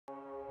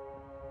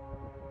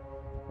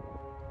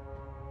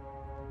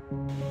And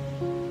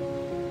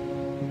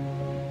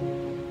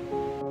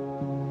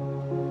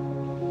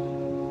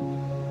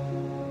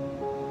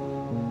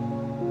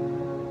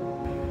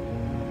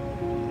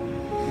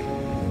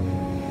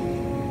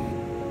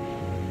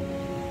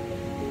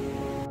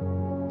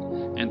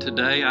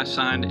today I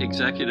signed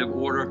Executive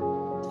Order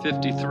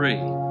 53,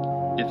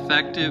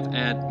 effective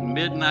at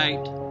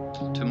midnight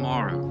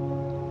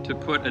tomorrow, to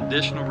put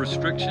additional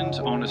restrictions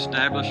on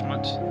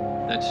establishments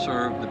that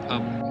serve the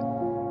public.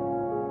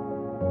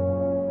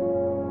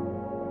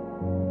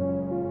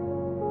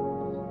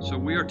 So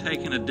we are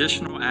taking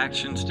additional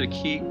actions to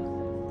keep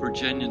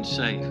Virginians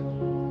safe.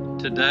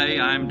 Today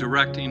I am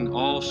directing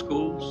all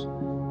schools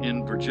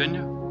in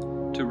Virginia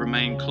to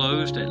remain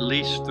closed at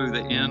least through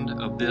the end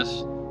of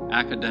this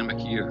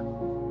academic year.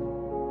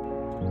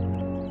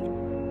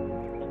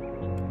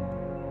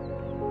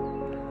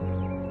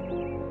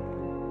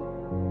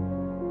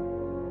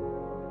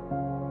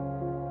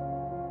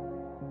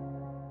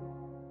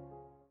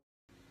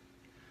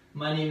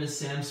 My name is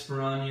Sam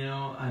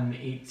Sparagno. I'm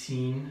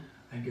 18.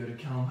 I go to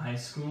Kellam High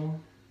School.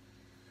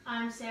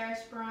 I'm Sarah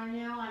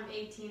Sparagno. I'm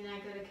 18 and I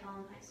go to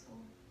Kellam High School.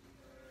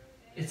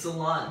 It's a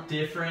lot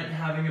different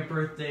having a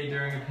birthday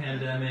during a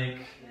pandemic.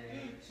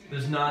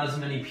 There's not as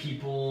many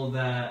people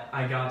that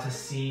I got to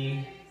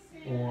see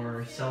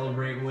or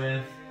celebrate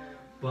with,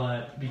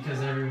 but because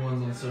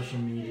everyone's on social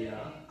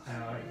media,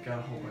 I got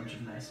a whole bunch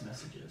of nice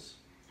messages.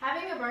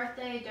 Having a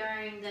birthday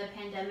during the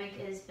pandemic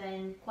has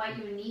been quite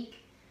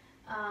unique,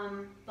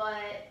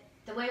 but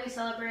the way we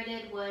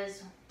celebrated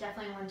was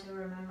definitely one to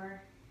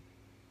remember.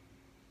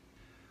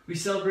 We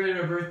celebrated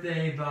our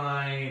birthday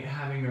by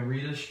having a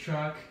Rita's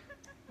truck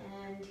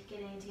And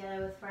getting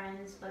together with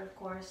friends, but of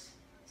course,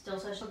 still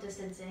social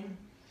distancing.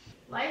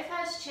 Life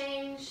has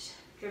changed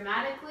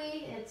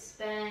dramatically. It's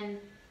been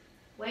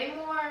way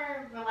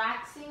more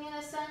relaxing in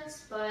a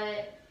sense,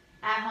 but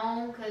at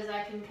home because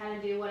I can kind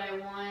of do what I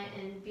want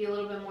and be a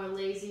little bit more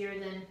lazier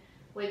than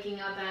waking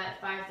up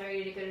at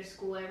 5:30 to go to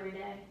school every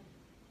day.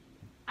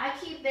 I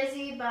keep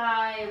busy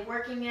by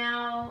working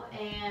out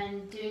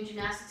and doing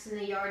gymnastics in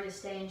the yard to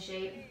stay in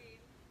shape.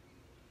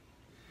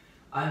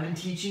 I've been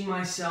teaching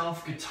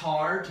myself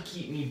guitar to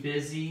keep me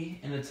busy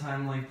in a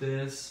time like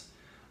this.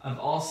 I've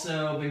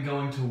also been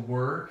going to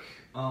work.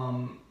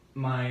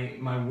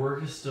 My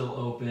work is still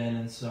open,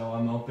 and so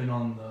I'm open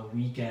on the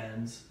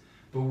weekends.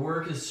 But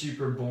work is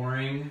super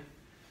boring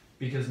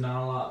because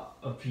not a lot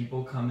of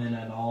people come in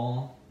at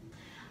all.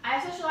 I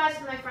socialize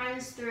with my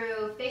friends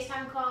through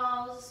FaceTime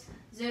calls,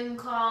 Zoom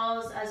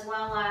calls, as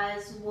well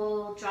as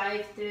we'll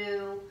drive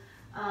through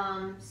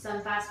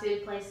some fast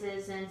food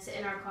places and sit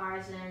in our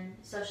cars and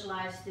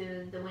socialize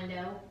through the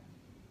window.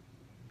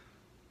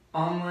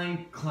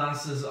 Online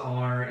classes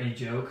are a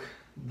joke.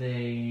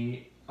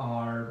 They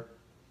are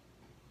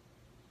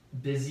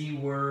busy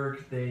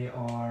work, they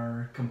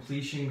are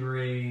completion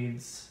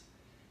grades,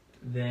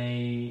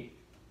 the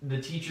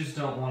teachers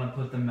don't want to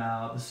put them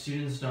out, the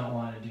students don't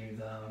want to do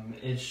them.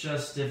 It's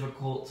just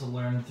difficult to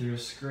learn through a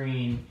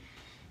screen,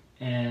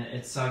 and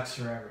it sucks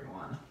for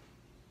everyone.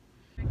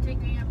 We're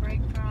taking a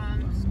break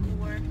from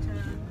schoolwork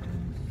to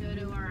go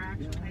to our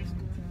actual high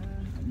school.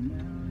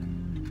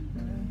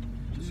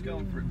 Just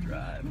going for a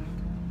drive.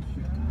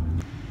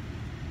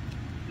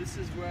 This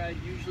is where I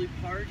usually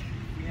park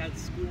if we had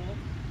school.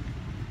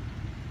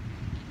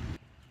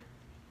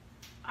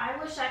 I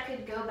wish I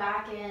could go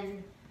back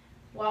and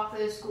walk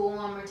through school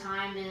one more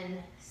time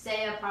and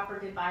say a proper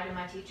goodbye to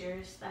my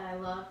teachers that I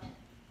loved.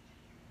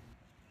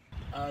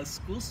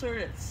 School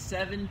started at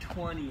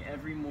 7:20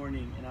 every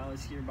morning, and I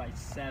was here by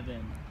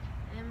 7.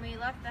 And we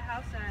left the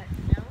house at,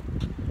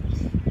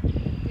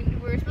 we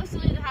were supposed to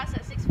leave the house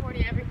at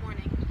 6:40 every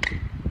morning.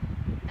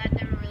 That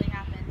never really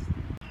happened.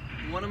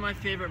 One of my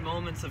favorite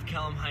moments of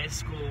Kellam High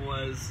School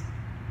was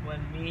when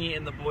me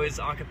and the boys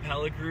a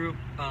cappella group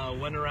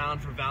went around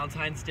for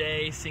Valentine's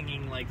Day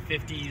singing like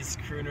 50s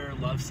crooner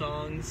love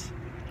songs.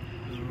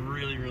 It was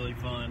really, really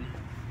fun.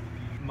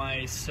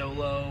 My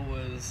solo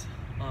was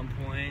on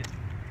point.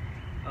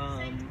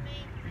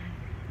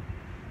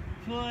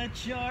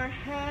 Put your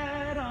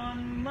head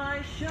on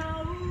my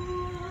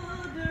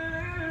shoulder,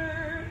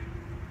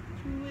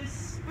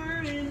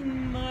 whisper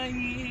in my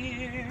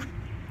ear,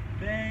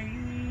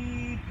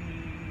 baby,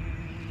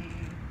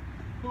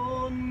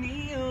 hold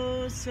me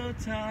oh so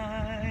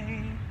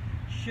tight,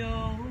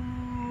 show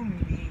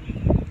me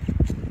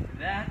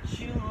that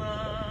you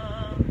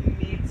love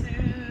me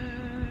too.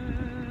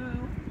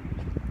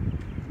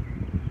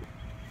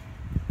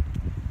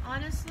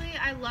 Honestly,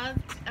 I loved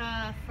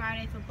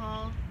Friday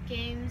football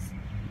games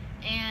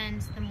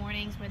and the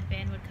mornings where the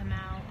band would come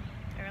out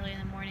early in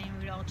the morning. We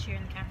would all cheer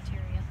in the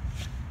cafeteria.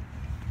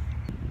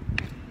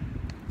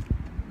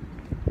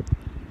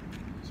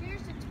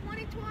 Cheers to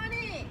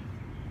 2020!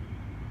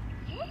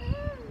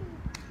 Woohoo!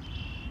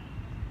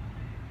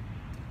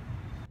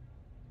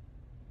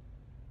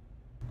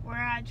 We're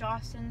at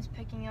Jostens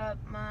picking up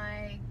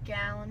my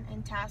gown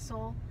and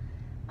tassel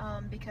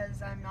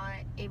because I'm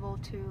not able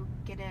to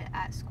get it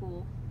at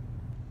school.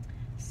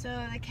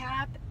 So the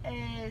cap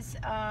is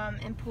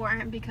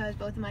important because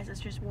both of my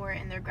sisters wore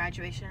it in their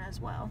graduation as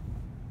well.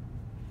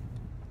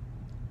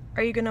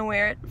 Are you gonna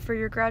wear it for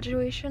your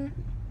graduation?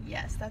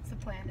 Yes, that's the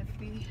plan if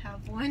we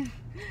have one.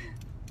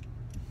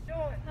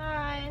 Joy,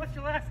 Hi. what's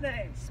your last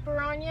name?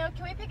 Sparagno.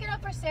 Can we pick it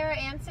up for Sarah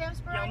and Sam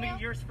Yeah, I'll Sparagno?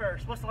 meet yours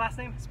first. What's the last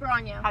name?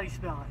 Sparagno. How do you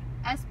spell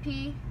it?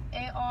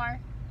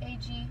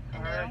 S-P-A-R-A-G-N-O.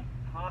 All right,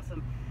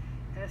 awesome.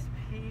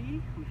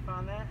 S-P, we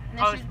found that. And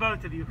then Oh, she's- it's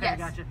both of you. Okay, Yes.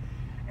 gotcha.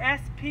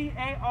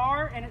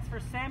 S-P-A-R, and it's for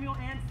Samuel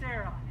and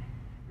Sarah.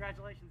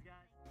 Congratulations,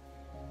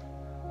 guys.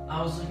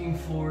 I was looking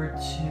forward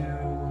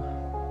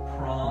to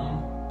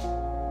prom,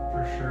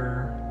 for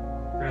sure,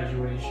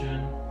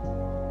 graduation.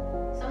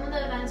 Some of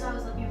the events I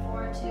was looking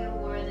forward to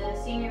were the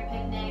senior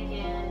picnic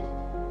and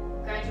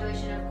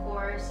graduation, of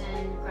course,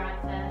 and grad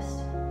fest.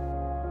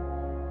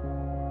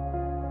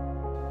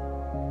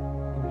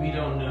 We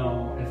don't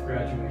know if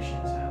graduation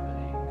is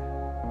happening,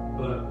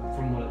 but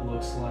from what it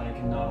looks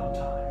like, not on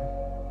time.